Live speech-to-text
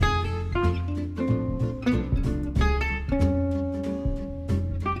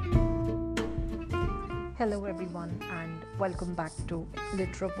Hello, everyone, and welcome back to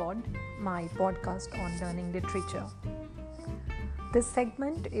Literopod, my podcast on learning literature. This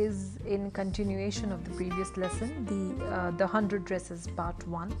segment is in continuation of the previous lesson, the 100 Dresses Part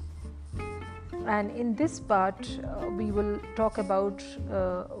 1. And in this part, we will talk about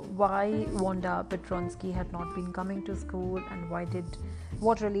why Wanda Petronsky had not been coming to school and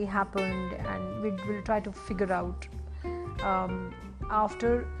what really happened, and we will try to figure out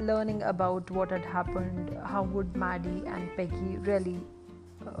after learning about what had happened, how would Maddie and Peggy really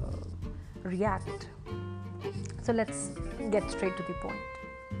react. So let's get straight to the point.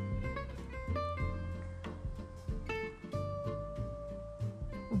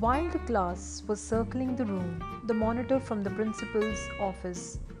 While the class was circling the room, the monitor from the principal's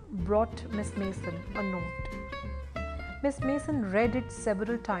office brought Miss Mason a note. Miss Mason read it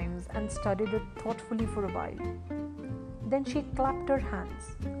several times and studied it thoughtfully for a while. Then she clapped her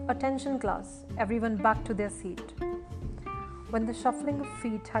hands. "Attention, class, everyone back to their seat." When the shuffling of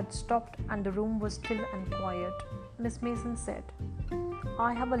feet had stopped and the room was still and quiet, Miss Mason said,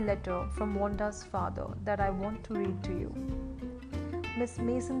 "I have a letter from Wanda's father that I want to read to you." Miss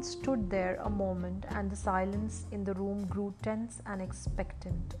Mason stood there a moment and the silence in the room grew tense and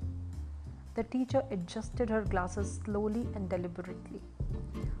expectant. The teacher adjusted her glasses slowly and deliberately.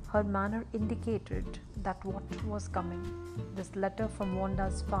 Her manner indicated that what was coming, this letter from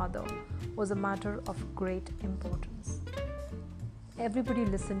Wanda's father, was a matter of great importance. Everybody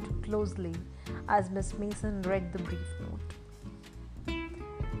listened closely as Miss Mason read the brief note.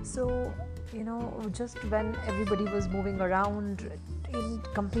 So, just when everybody was moving around in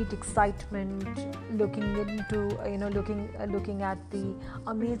complete excitement, looking at the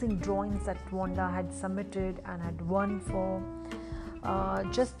amazing drawings that Wanda had submitted and had won for.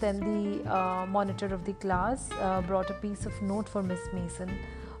 Just then the monitor of the class brought a piece of note for Miss Mason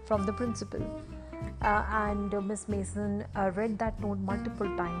from the principal, and Miss Mason read that note multiple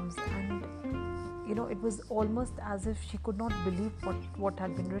times, and it was almost as if she could not believe what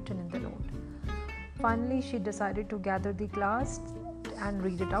had been written in the note. Finally, she decided to gather the class and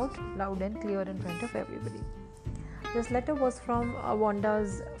read it out loud and clear in front of everybody. This letter was from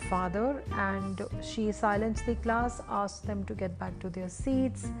Wanda's father, and she silenced the class, asked them to get back to their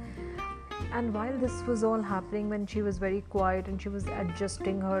seats. And while this was all happening, when she was very quiet and she was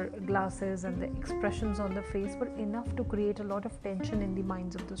adjusting her glasses, and the expressions on the face were enough to create a lot of tension in the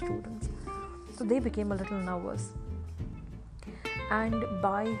minds of the students. So they became a little nervous. And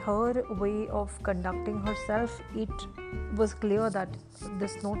by her way of conducting herself, it was clear that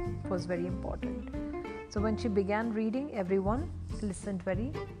this note was very important. So when she began reading, everyone listened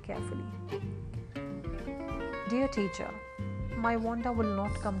very carefully. "Dear teacher, my Wanda will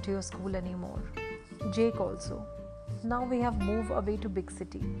not come to your school anymore. Jake also. Now we have moved away to big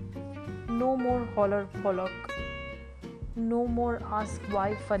city. No more holler Pollock. No more ask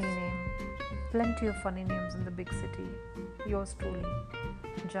why funny name. Plenty of funny names in the big city. Yours truly,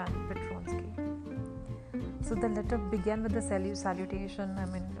 Jan Petronsky." So the letter began with the salutation,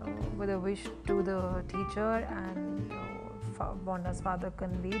 with a wish to the teacher, and Wanda's father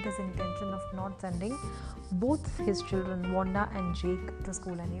conveyed his intention of not sending both his children, Wanda and Jake, to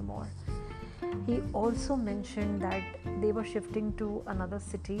school anymore. He also mentioned that they were shifting to another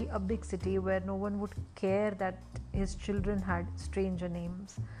city, a big city, where no one would care that his children had stranger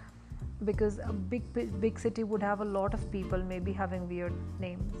names, because a big city would have a lot of people maybe having weird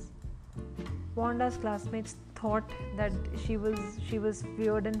names. Wanda's classmates thought that she was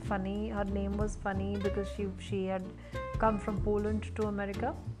weird and funny. Her name was funny because she had come from Poland to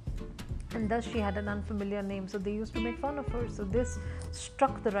America, and thus she had an unfamiliar name, so they used to make fun of her. So this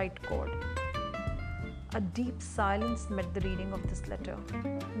struck the right chord. A deep silence met the reading of this letter.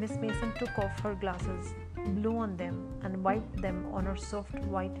 Miss Mason took off her glasses, blew on them, and wiped them on her soft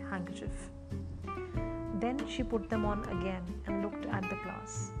white handkerchief. Then she put them on again and looked at the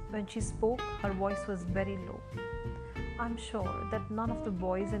class. When she spoke, her voice was very low. "I'm sure that none of the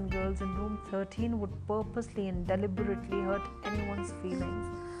boys and girls in room 13 would purposely and deliberately hurt anyone's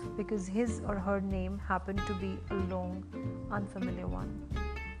feelings because his or her name happened to be a long, unfamiliar one.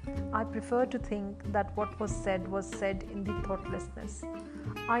 I prefer to think that what was said in the thoughtlessness.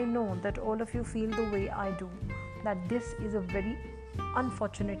 I know that all of you feel the way I do, that this is a very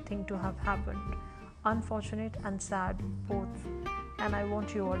unfortunate thing to have happened. Unfortunate and sad both, and I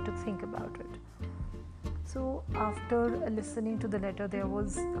want you all to think about it." So after listening to the letter, there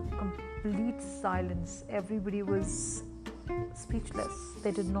was a complete silence. Everybody was speechless.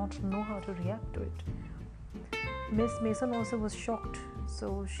 They did not know how to react to it. Miss Mason also was shocked.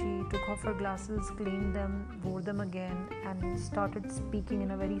 So she took off her glasses, cleaned them, wore them again, and started speaking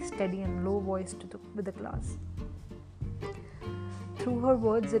in a very steady and low voice with the class. Through her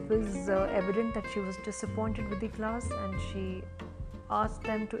words, it was evident that she was disappointed with the class, and she asked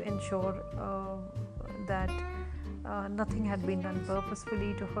them to ensure that nothing had been done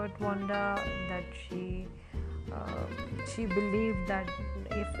purposefully to hurt Wanda, that she believed that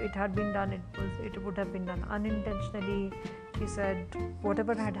if it had been done, it would have been done unintentionally. She said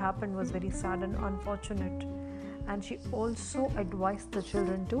whatever had happened was very sad and unfortunate, and she also advised the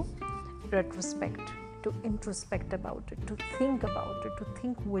children to retrospect, to introspect about it, to think about it, to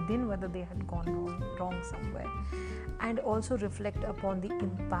think within whether they had gone wrong somewhere, and also reflect upon the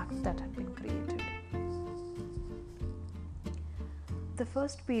impact that had been created. The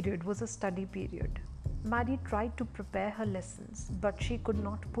first period was a study period. Maddie tried to prepare her lessons, but she could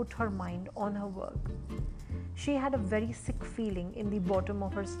not put her mind on her work. She had a very sick feeling in the bottom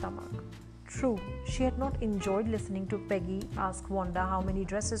of her stomach. True, she had not enjoyed listening to Peggy ask Wanda how many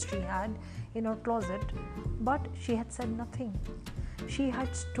dresses she had in her closet, but she had said nothing. She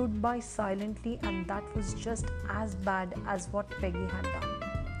had stood by silently, and that was just as bad as what Peggy had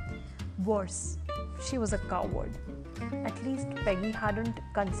done. Worse, she was a coward. At least Peggy hadn't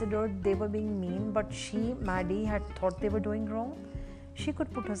considered they were being mean, but she, Maddie, had thought they were doing wrong. She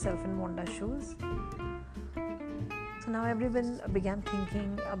could put herself in Wanda's shoes. So now everyone began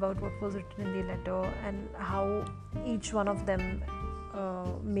thinking about what was written in the letter and how each one of them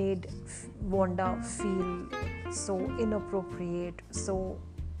made Wanda feel so inappropriate,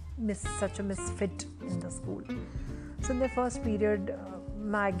 such a misfit in the school. So in the first period,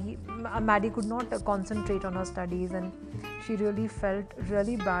 Maddie could not concentrate on her studies, and she really felt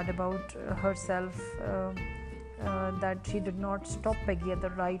really bad about herself that she did not stop Peggy at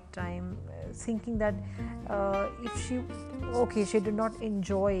the right time, thinking that she did not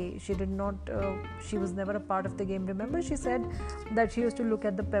enjoy, she was never a part of the game. Remember, she said that she used to look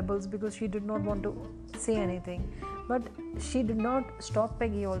at the pebbles because she did not want to say anything, but she did not stop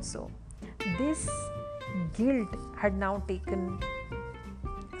Peggy also. This guilt had now taken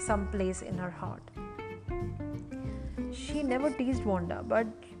some place in her heart. She never teased Wanda, but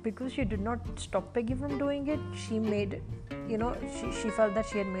because she did not stop Peggy from doing it, she felt that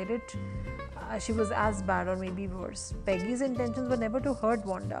she had made it. She was as bad or maybe worse. Peggy's intentions were never to hurt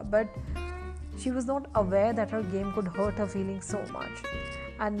Wanda, but she was not aware that her game could hurt her feelings so much.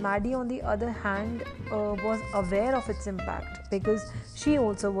 And Maddie, on the other hand, was aware of its impact because she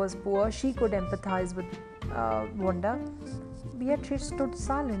also was poor. She could empathize with Wanda, yet she stood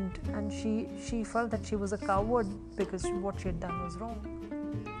silent, and she felt that she was a coward because what she had done was wrong.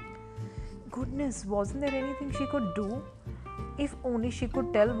 Goodness, wasn't there anything she could do? If only she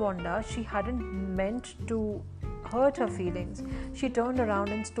could tell Wanda she hadn't meant to hurt her feelings. She turned around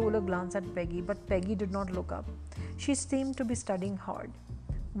and stole a glance at Peggy, but Peggy did not look up. She seemed to be studying hard.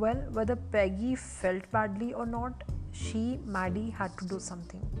 Well, whether Peggy felt badly or not, Maddie, had to do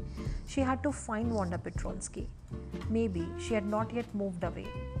something. She had to find Wanda Petronsky. Maybe she had not yet moved away.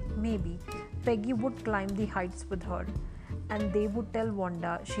 Maybe Peggy would climb the heights with her, and they would tell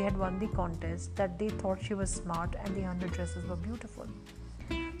Wanda she had won the contest, that they thought she was smart and the underdresses were beautiful.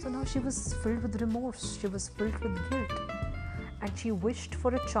 So now she was filled with remorse, she was filled with guilt, and she wished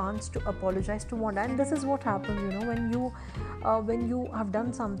for a chance to apologize to Wanda. And this is what happens, when you have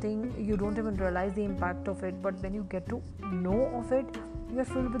done something, you don't even realize the impact of it, but when you get to know of it, you are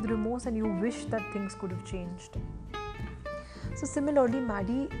filled with remorse and you wish that things could have changed. So similarly,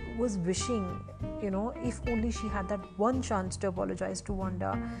 Maddie was wishing, if only she had that one chance to apologize to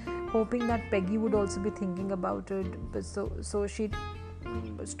Wanda, hoping that Peggy would also be thinking about it. So she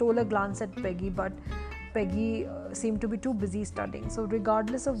stole a glance at Peggy, but Peggy seemed to be too busy studying. So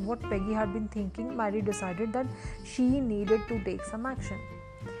regardless of what Peggy had been thinking, Maddie decided that she needed to take some action.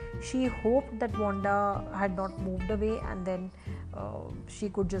 She hoped that Wanda had not moved away, and then she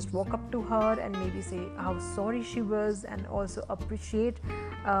could just walk up to her and maybe say how sorry she was, and also appreciate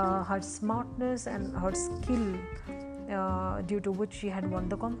her smartness and her skill due to which she had won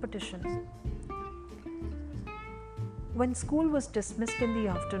the competition. When school was dismissed in the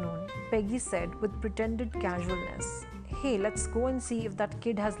afternoon, Peggy said with pretended casualness, "Hey, let's go and see if that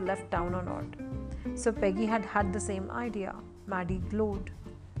kid has left town or not." So Peggy had had the same idea. Maddie glowed.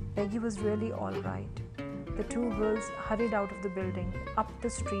 Peggy was really all right. The two girls hurried out of the building, up the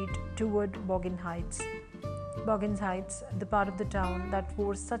street toward Boggin Heights. Boggins Heights, the part of the town that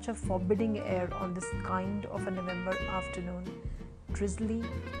wore such a forbidding air on this kind of a November afternoon, drizzly,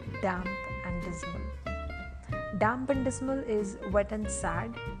 damp and dismal. Damp and dismal is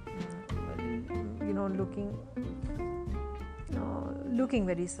looking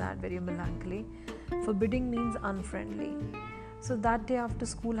very sad, very melancholy. Forbidding means unfriendly. So that day after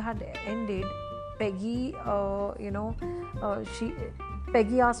school had ended, Peggy, she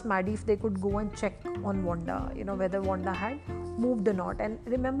Peggy asked Maddie if they could go and check on Wanda, whether Wanda had moved or not. And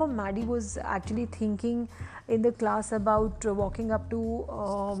remember, Maddie was actually thinking in the class about walking up to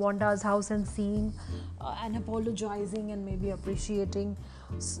Wanda's house and seeing and apologizing and maybe appreciating.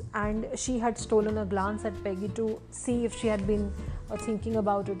 And she had stolen a glance at Peggy to see if she had been thinking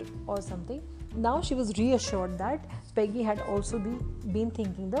about it or something. Now she was reassured that Peggy had also been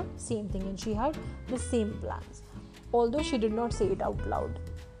thinking the same thing and she had the same plans, although she did not say it out loud.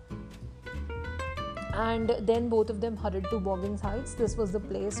 And then both of them hurried to Boggins Heights. This was the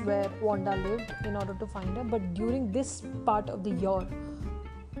place where Wanda lived, in order to find her. But during this part of the year,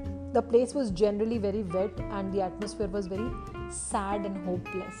 the place was generally very wet and the atmosphere was very sad and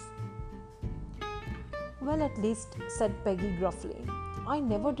hopeless. Well, at least, said Peggy gruffly, I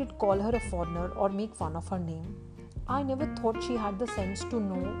never did call her a foreigner or make fun of her name. I never thought she had the sense to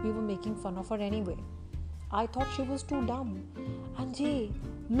know we were making fun of her anyway. I thought she was too dumb. And Jay,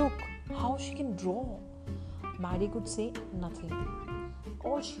 look how she can draw. Maddie could say nothing.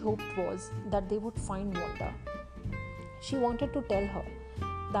 All she hoped was that they would find Wanda. She wanted to tell her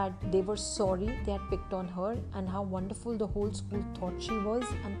that they were sorry they had picked on her and how wonderful the whole school thought she was,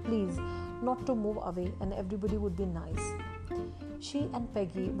 and please not to move away and everybody would be nice. She and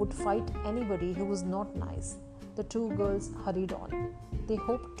Peggy would fight anybody who was not nice. The two girls hurried on. They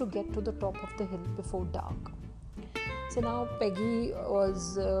hoped to get to the top of the hill before dark. So now Peggy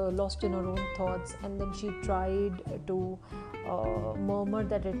was lost in her own thoughts, and then she tried to murmur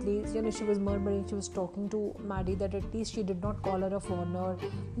that at least, she was murmuring, she was talking to Maddie that at least she did not call her a foreigner.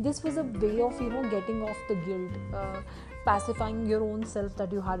 This was a way of, getting off the guilt, pacifying your own self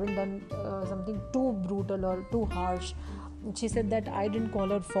that you hadn't done something too brutal or too harsh. She said that I didn't call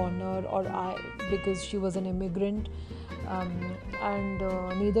her foreigner because she was an immigrant, and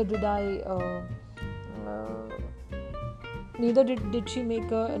neither did I. Neither did she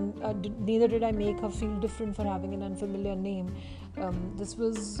make neither did I make her feel different for having an unfamiliar name. This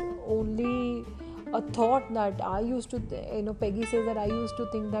was only a thought that I used to. Peggy says that I used to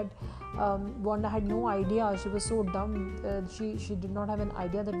think that Wanda had no idea. She was so dumb. She did not have an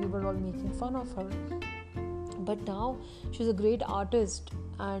idea that we were all making fun of her. But now she's a great artist,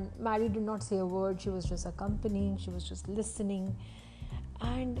 and Maddie did not say a word. She was just accompanying. She was just listening.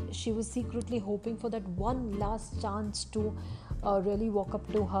 And she was secretly hoping for that one last chance to really walk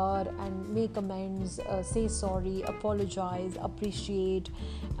up to her and make amends, say sorry, apologize, appreciate,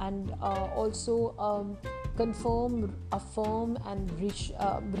 and also confirm, affirm, and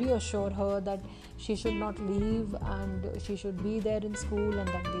reassure her that she should not leave and she should be there in school, and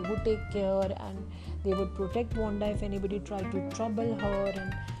that they would take care and they would protect Wanda if anybody tried to trouble her,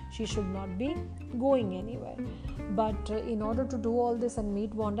 and she should not be going anywhere. But in order to do all this and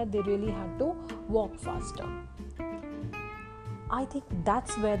meet Wanda, they really had to walk faster. I think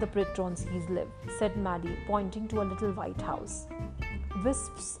that's where the Petronskis live, said Maddie, pointing to a little white house.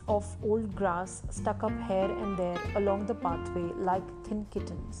 Wisps of old grass stuck up here and there along the pathway like thin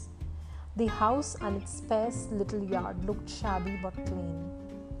kittens. The house and its sparse little yard looked shabby but clean.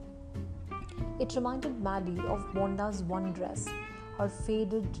 It reminded Maddie of Wanda's one dress, her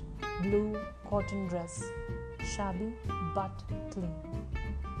faded blue cotton dress, shabby but clean.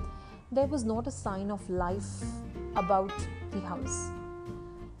 There was not a sign of life about the house.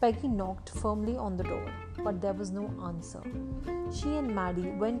 Peggy knocked firmly on the door, but there was no answer. She and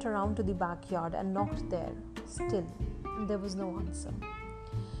Maddie went around to the backyard and knocked there. Still, there was no answer.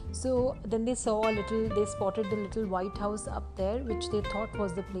 So then they spotted the little white house up there, which they thought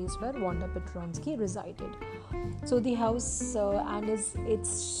was the place where Wanda Petronsky resided. So the house and its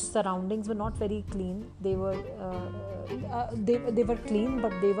surroundings were not very clean. They were clean,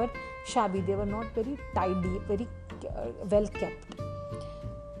 but they were shabby. They were not very tidy, very well kept.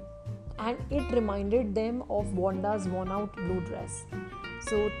 And it reminded them of Wanda's worn-out blue dress.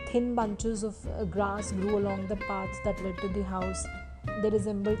 So thin bunches of grass grew along the paths that led to the house. They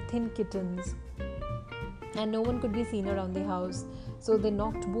resembled thin kittens, and no one could be seen around the house. So they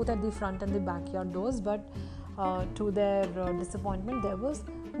knocked both at the front and the backyard doors, but to their disappointment, there was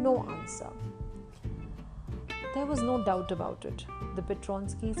no answer. There was no doubt about it. The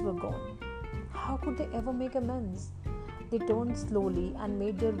Petronskis were gone. How could they ever make amends? They turned slowly and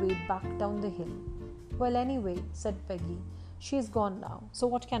made their way back down the hill. Well, anyway, said Peggy, she's gone now, so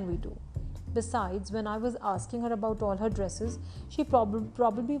what can we do? Besides, when I was asking her about all her dresses, she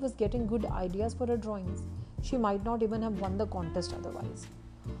probably was getting good ideas for her drawings. She might not even have won the contest otherwise.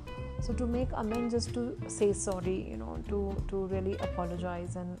 So to make amends is to say sorry, to really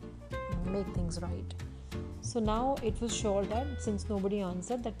apologize and make things right. So now it was sure that since nobody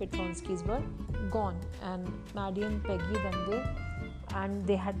answered, that Petronskis were gone, and Maddie and Peggy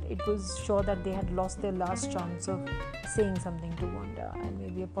it was sure that they had lost their last chance of saying something to Wanda and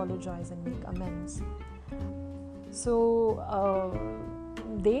maybe apologize and make amends. So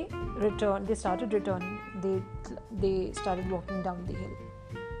they started returning. They started walking down the hill.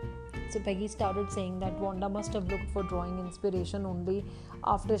 So Peggy started saying that Wanda must have looked for drawing inspiration only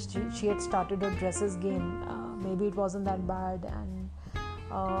after she had started her dresses game. Maybe it wasn't that bad, and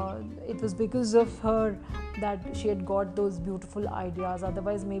it was because of her that she had got those beautiful ideas.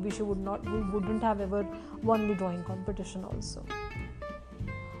 Otherwise, maybe she wouldn't have ever won the drawing competition also.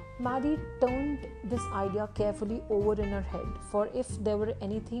 Maddie turned this idea carefully over in her head, for if there were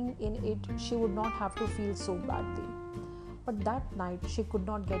anything in it, she would not have to feel so badly. But that night, she could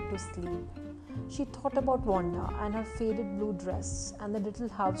not get to sleep. She thought about Wanda and her faded blue dress and the little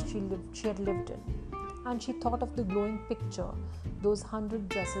house she had lived in. And she thought of the glowing picture those 100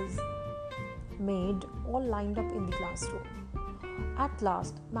 dresses made, all lined up in the classroom. At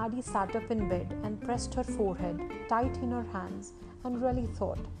last, Maddie sat up in bed and pressed her forehead tight in her hands and really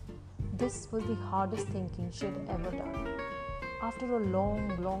thought. This was the hardest thinking she had ever done. After a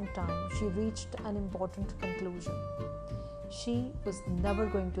long time, she reached an important conclusion. She was never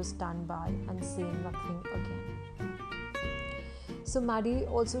going to stand by and say nothing again. So Maddie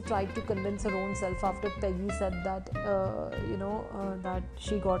also tried to convince her own self after Peggy said that, that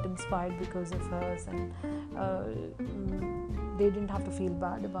she got inspired because of hers, and they didn't have to feel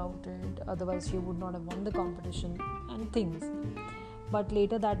bad about it. Otherwise, she would not have won the competition and things. But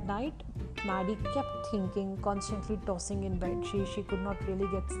later that night, Maddie kept thinking, constantly tossing in bed. She could not really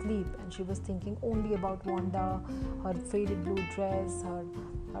get sleep, and she was thinking only about Wanda, her faded blue dress, her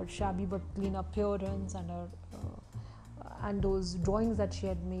shabby but clean appearance, and those drawings that she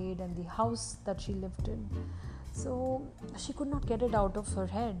had made, and the house that she lived in. So she could not get it out of her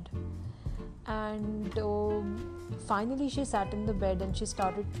head. And finally she sat in the bed and she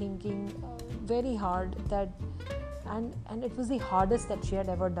started thinking very hard and it was the hardest that she had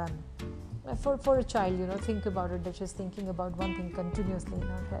ever done. For a child, think about it, that she's thinking about one thing continuously in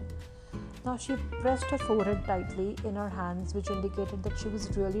her head. Now she pressed her forehead tightly in her hands, which indicated that she was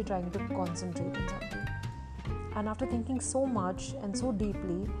really trying to concentrate on something. And after thinking so much and so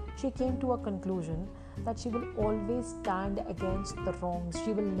deeply, she came to a conclusion that she will always stand against the wrongs.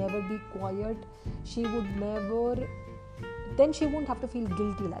 She will never be quiet. She won't have to feel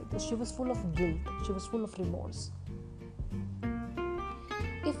guilty like this. She was full of guilt. She was full of remorse.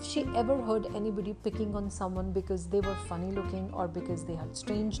 If she ever heard anybody picking on someone because they were funny looking or because they had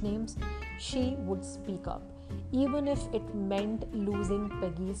strange names, she would speak up, even if it meant losing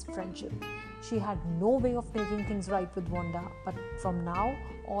Peggy's friendship. She had no way of making things right with Wanda, but from now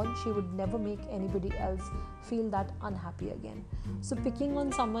on, she would never make anybody else feel that unhappy again. So picking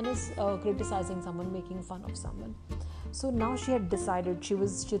on someone is criticizing someone, making fun of someone. So now she had decided, she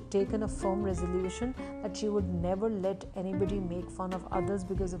had taken a firm resolution that she would never let anybody make fun of others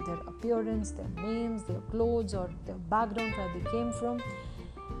because of their appearance, their names, their clothes, or their background, where they came from.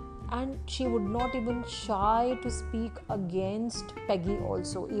 And she would not even shy to speak against Peggy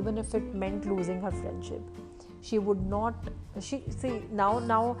also, even if it meant losing her friendship. She would not.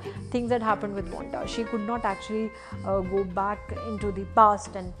 Now things had happened with Wanda. She could not actually go back into the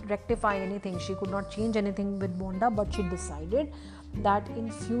past and rectify anything. She could not change anything with Wanda, but she decided that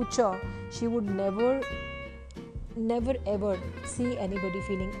in future she would never ever see anybody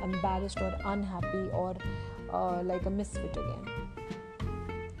feeling embarrassed or unhappy or like a misfit again.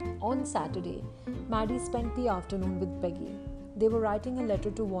 On Saturday, Maddie spent the afternoon with Peggy. They were writing a letter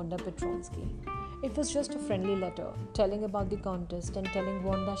to Wanda Petronsky. It was just a friendly letter, telling about the contest and telling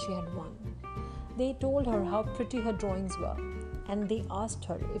Wanda she had won. They told her how pretty her drawings were, and they asked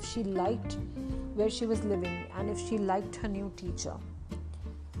her if she liked where she was living and if she liked her new teacher.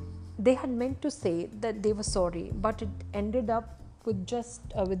 They had meant to say that they were sorry, but it ended up with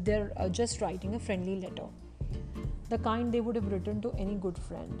their just writing a friendly letter, the kind they would have written to any good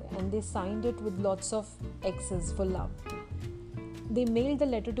friend, and they signed it with lots of X's for love. They mailed the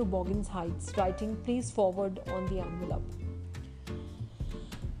letter to Boggins Heights, writing "Please forward" on the envelope.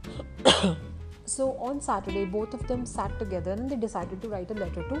 So on Saturday, both of them sat together and they decided to write a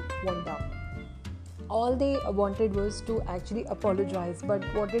letter to Wanda. All they wanted was to actually apologize, but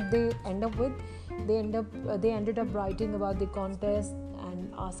what did they end up with? They ended up writing about the contest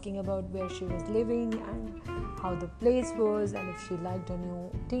and asking about where she was living and how the place was and if she liked her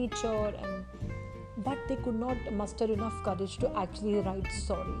new teacher, but they could not muster enough courage to actually write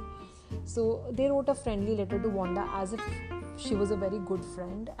sorry. So they wrote a friendly letter to Wanda as if she was a very good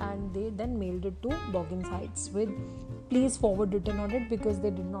friend, and they then mailed it to Boggins Heights with please forward written on it because they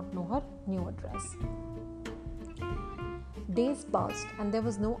did not know her new address. Days passed and there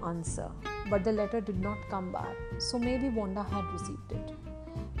was no answer, but the letter did not come back, so maybe Wanda had received it.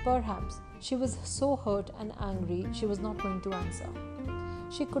 Perhaps she was so hurt and angry she was not going to answer.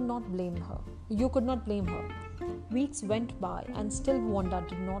 She could not blame her. You could not blame her. Weeks went by and still Wanda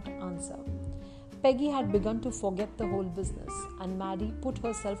did not answer. Peggy had begun to forget the whole business, and Maddie put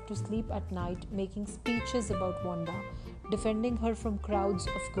herself to sleep at night making speeches about Wanda, defending her from crowds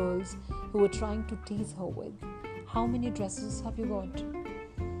of girls who were trying to tease her with, "How many dresses have you got?"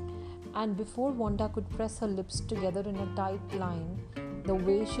 And before Wanda could press her lips together in a tight line, the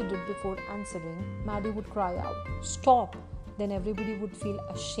way she did before answering, Maddie would cry out, "Stop!" Then everybody would feel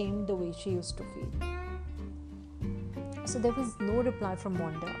ashamed the way she used to feel. So there was no reply from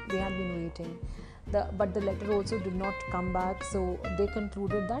Wanda. They had been waiting. But the letter also did not come back, so they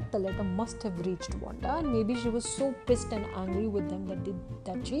concluded that the letter must have reached Wanda, and maybe she was so pissed and angry with them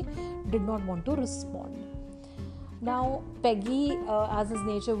that she did not want to respond. Now Peggy, as his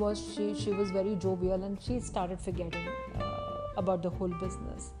nature was, she was very jovial, and she started forgetting about the whole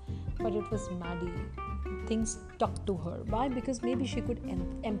business. But it was Maddie. Things stuck to her. Why? Because maybe she could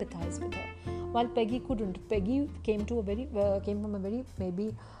empathize with her, while Peggy couldn't. Peggy came from a very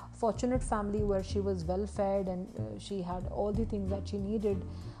maybe fortunate family where she was well fed and she had all the things that she needed.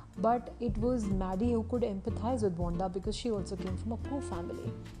 But it was Maddie who could empathize with Wanda because she also came from a poor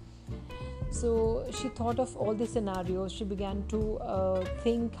family. So she thought of all the scenarios. She began to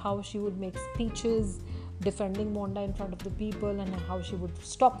think how she would make speeches defending Wanda in front of the people, and how she would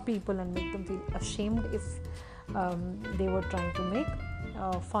stop people and make them feel ashamed if they were trying to make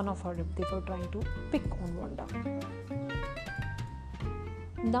fun of her, if they were trying to pick on Wanda.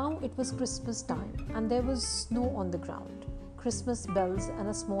 Now it was Christmas time and there was snow on the ground. Christmas bells and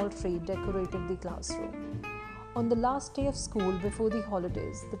a small tree decorated the classroom. On the last day of school before the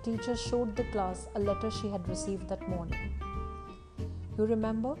holidays, the teacher showed the class a letter she had received that morning. You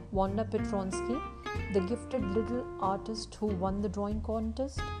remember Wanda Petronsky, the gifted little artist who won the drawing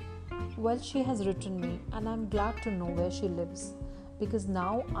contest? Well, she has written me, and I'm glad to know where she lives, because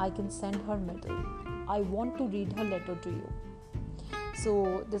now I can send her medal. I want to read her letter to you.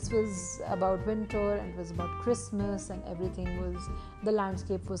 So this was about winter, and it was about Christmas, and the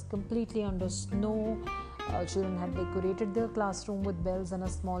landscape was completely under snow. Children had decorated their classroom with bells and a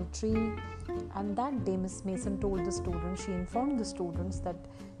small tree. And that day, Miss Mason she informed the students that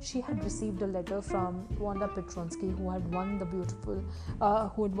she had received a letter from Wanda Petronsky, who had won the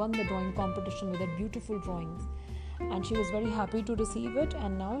drawing competition with her beautiful drawings. And she was very happy to receive it,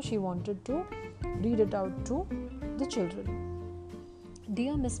 and now she wanted to read it out to the children.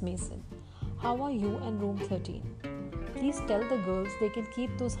 Dear Miss Mason, how are you and room 13? Please tell the girls they can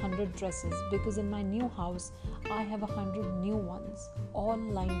keep those 100 dresses, because in my new house I have 100 new ones all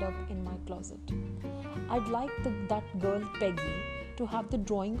lined up in my closet. I'd like that girl Peggy to have the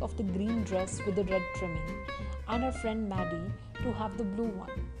drawing of the green dress with the red trimming, and her friend Maddie to have the blue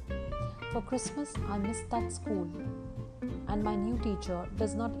one. For Christmas I miss that school, and my new teacher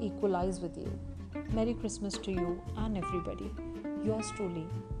does not equalize with you. Merry Christmas to you and everybody. Yours truly,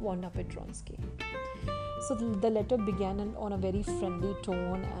 Wanda Petronsky. So the letter began on a very friendly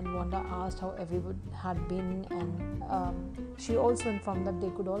tone, and Wanda asked how everyone had been, and she also informed that they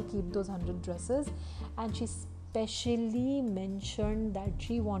could all keep those 100 dresses, and she specially mentioned that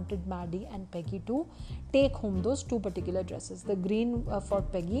she wanted Maddie and Peggy to take home those two particular dresses, the green for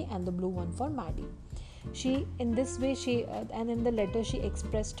Peggy and the blue one for Maddie. In the letter she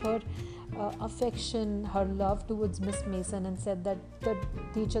expressed her affection, her love towards Miss Mason, and said that the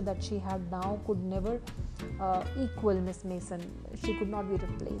teacher that she had now could never equal Miss Mason. She could not be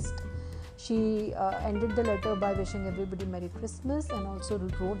replaced. She ended the letter by wishing everybody Merry Christmas, and also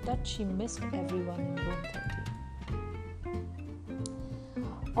wrote that she missed everyone in room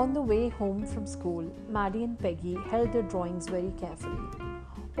 13. On the way home from school, Maddie and Peggy held their drawings very carefully.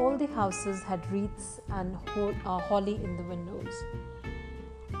 All the houses had wreaths and holly in the windows.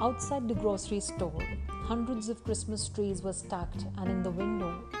 Outside the grocery store, hundreds of Christmas trees were stacked, and in the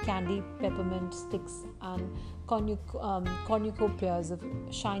window, candy, peppermint sticks, and cornucopias of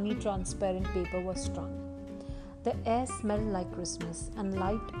shiny transparent paper were strung. The air smelled like Christmas, and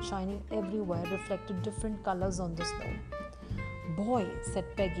light shining everywhere reflected different colors on the snow. Boy, said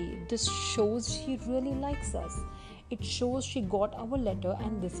Peggy, this shows she really likes us. It shows she got our letter,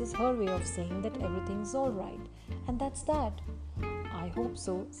 and this is her way of saying that everything's all right. And that's that. I hope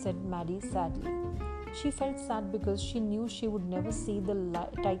so, said Maddie sadly. She felt sad because she knew she would never see the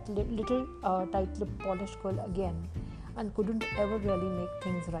tight-lipped polished girl again, and couldn't ever really make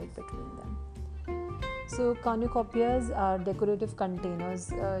things right between them. So cornucopias are decorative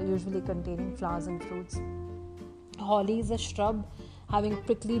containers, usually containing flowers and fruits. Holly is a shrub having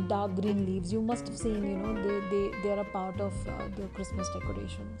prickly dark green leaves. You must have seen, they are a part of the Christmas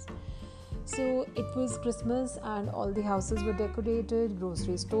decorations. So it was Christmas and all the houses were decorated,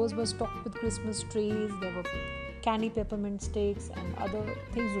 grocery stores were stocked with Christmas trees, there were candy peppermint sticks and other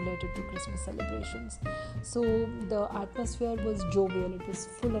things related to Christmas celebrations. So the atmosphere was jovial, it was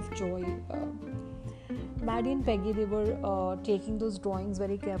full of joy. Maddie and Peggy, they were taking those drawings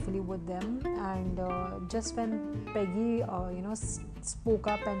very carefully with them, and just when Peggy spoke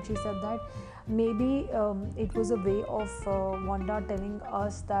up and she said that maybe it was a way of Wanda telling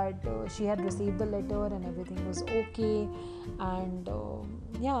us that she had received the letter and everything was okay, and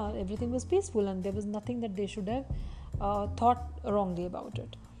everything was peaceful and there was nothing that they should have thought wrongly about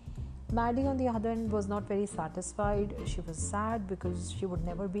it. Maddie, on the other hand, was not very satisfied. She was sad because she would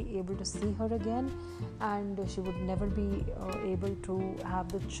never be able to see her again, and she would never be able to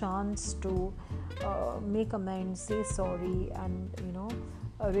have the chance to make amends, say sorry, and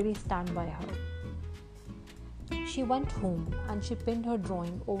really stand by her. She went home and she pinned her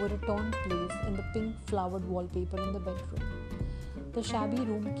drawing over a torn place in the pink flowered wallpaper in the bedroom. The shabby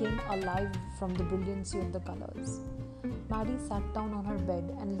room came alive from the brilliancy of the colors. Maddie sat down on her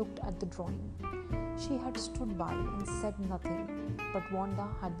bed and looked at the drawing. She had stood by and said nothing, but Wanda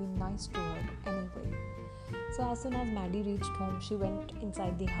had been nice to her anyway. So as soon as Maddie reached home, she went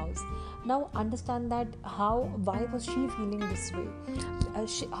inside the house. Now understand that why was she feeling this way?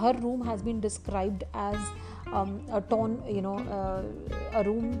 Her room has been described as a torn, a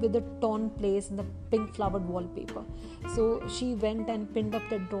room with a torn place in the pink flowered wallpaper. So she went and pinned up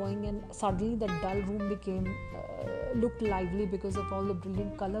the drawing, and suddenly the dull room became looked lively because of all the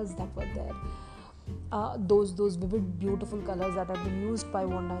brilliant colors that were there. Those vivid, beautiful colors that had been used by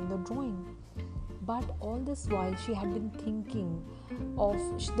Wanda in the drawing. But all this while she had been thinking of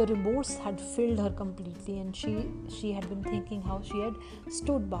the remorse had filled her completely, and she had been thinking how she had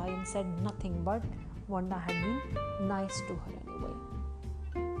stood by and said nothing, but Wanda had been nice to her anyway.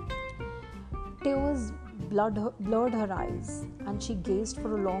 Tears blurred her eyes, and she gazed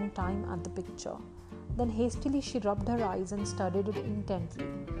for a long time at the picture. Then hastily she rubbed her eyes and studied it intently.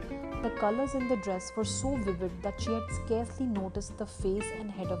 The colors in the dress were so vivid that she had scarcely noticed the face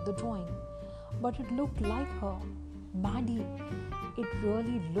and head of the drawing. But it looked like her, Maddie. It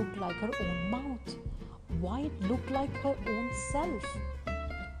really looked like her own mouth. Why, it looked like her own self.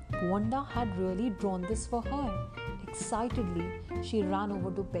 Wanda had really drawn this for her. Excitedly, she ran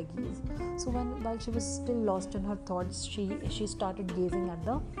over to Peggy's. So while she was still lost in her thoughts, she started gazing at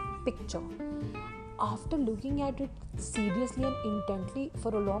the picture. After looking at it seriously and intently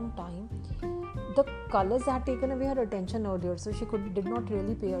for a long time, the colors had taken away her attention earlier, so she did not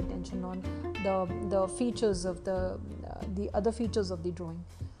really pay attention on the features of the other features of the drawing.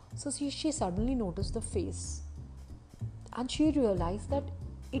 So she suddenly noticed the face, and she realized that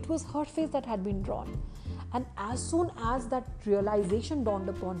it was her face that had been drawn. And as soon as that realization dawned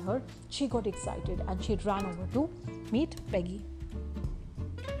upon her, she got excited and she ran over to meet Peggy.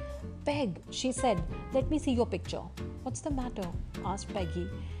 "Peg," she said, "let me see your picture." "What's the matter?" asked Peggy,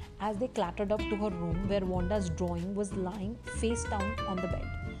 as they clattered up to her room where Wanda's drawing was lying face down on the bed.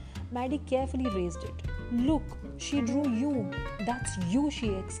 Maddie carefully raised it. "Look, she drew you. That's you,"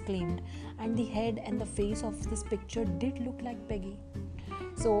 she exclaimed, and the head and the face of this picture did look like Peggy.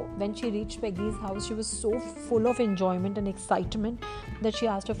 So when she reached Peggy's house, she was so full of enjoyment and excitement that she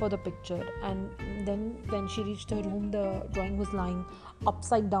asked her for the picture. And then when she reached her room, the drawing was lying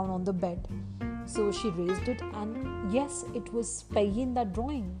upside down on the bed. So she raised it, and yes, it was Peggy in that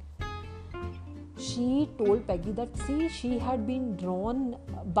drawing. She told Peggy that, see, she had been drawn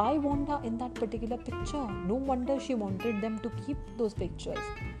by Wanda in that particular picture. No wonder she wanted them to keep those pictures.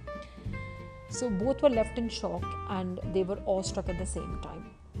 So both were left in shock, and they were awestruck at the same time.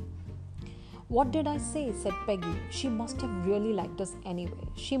 "What did I say?" said Peggy. "She must have really liked us anyway.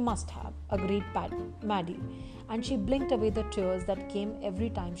 She must have," agreed Maddie, and she blinked away the tears that came every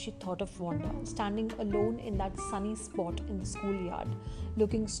time she thought of Wanda, standing alone in that sunny spot in the schoolyard,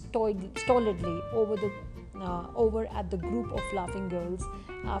 looking stolidly over at the group of laughing girls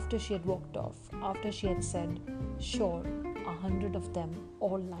after she had walked off, after she had said, "Sure, 100 of them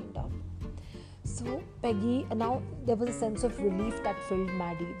all lined up." So Peggy, now there was a sense of relief that filled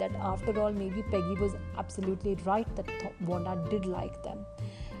Maddie, that after all, maybe Peggy was absolutely right, that Wanda did like them.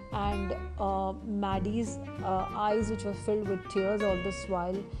 And Maddie's eyes, which were filled with tears all this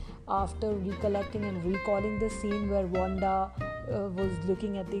while, after recollecting and recalling the scene where Wanda was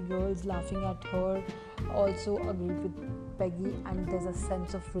looking at the girls, laughing at her, also agreed with Peggy, and there's a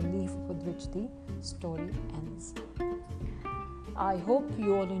sense of relief with which the story ends. I hope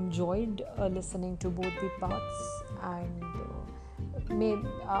you all enjoyed listening to both the parts, and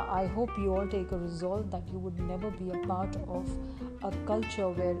I hope you all take a resolve that you would never be a part of a culture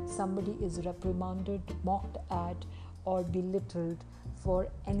where somebody is reprimanded, mocked at, or belittled for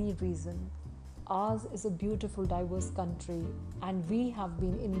any reason. Ours is a beautiful, diverse country, and we have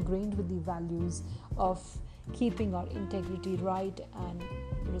been ingrained with the values of keeping our integrity right and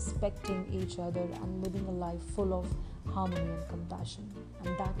respecting each other and living a life full of harmony and compassion.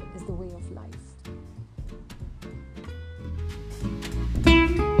 And that is the way of life.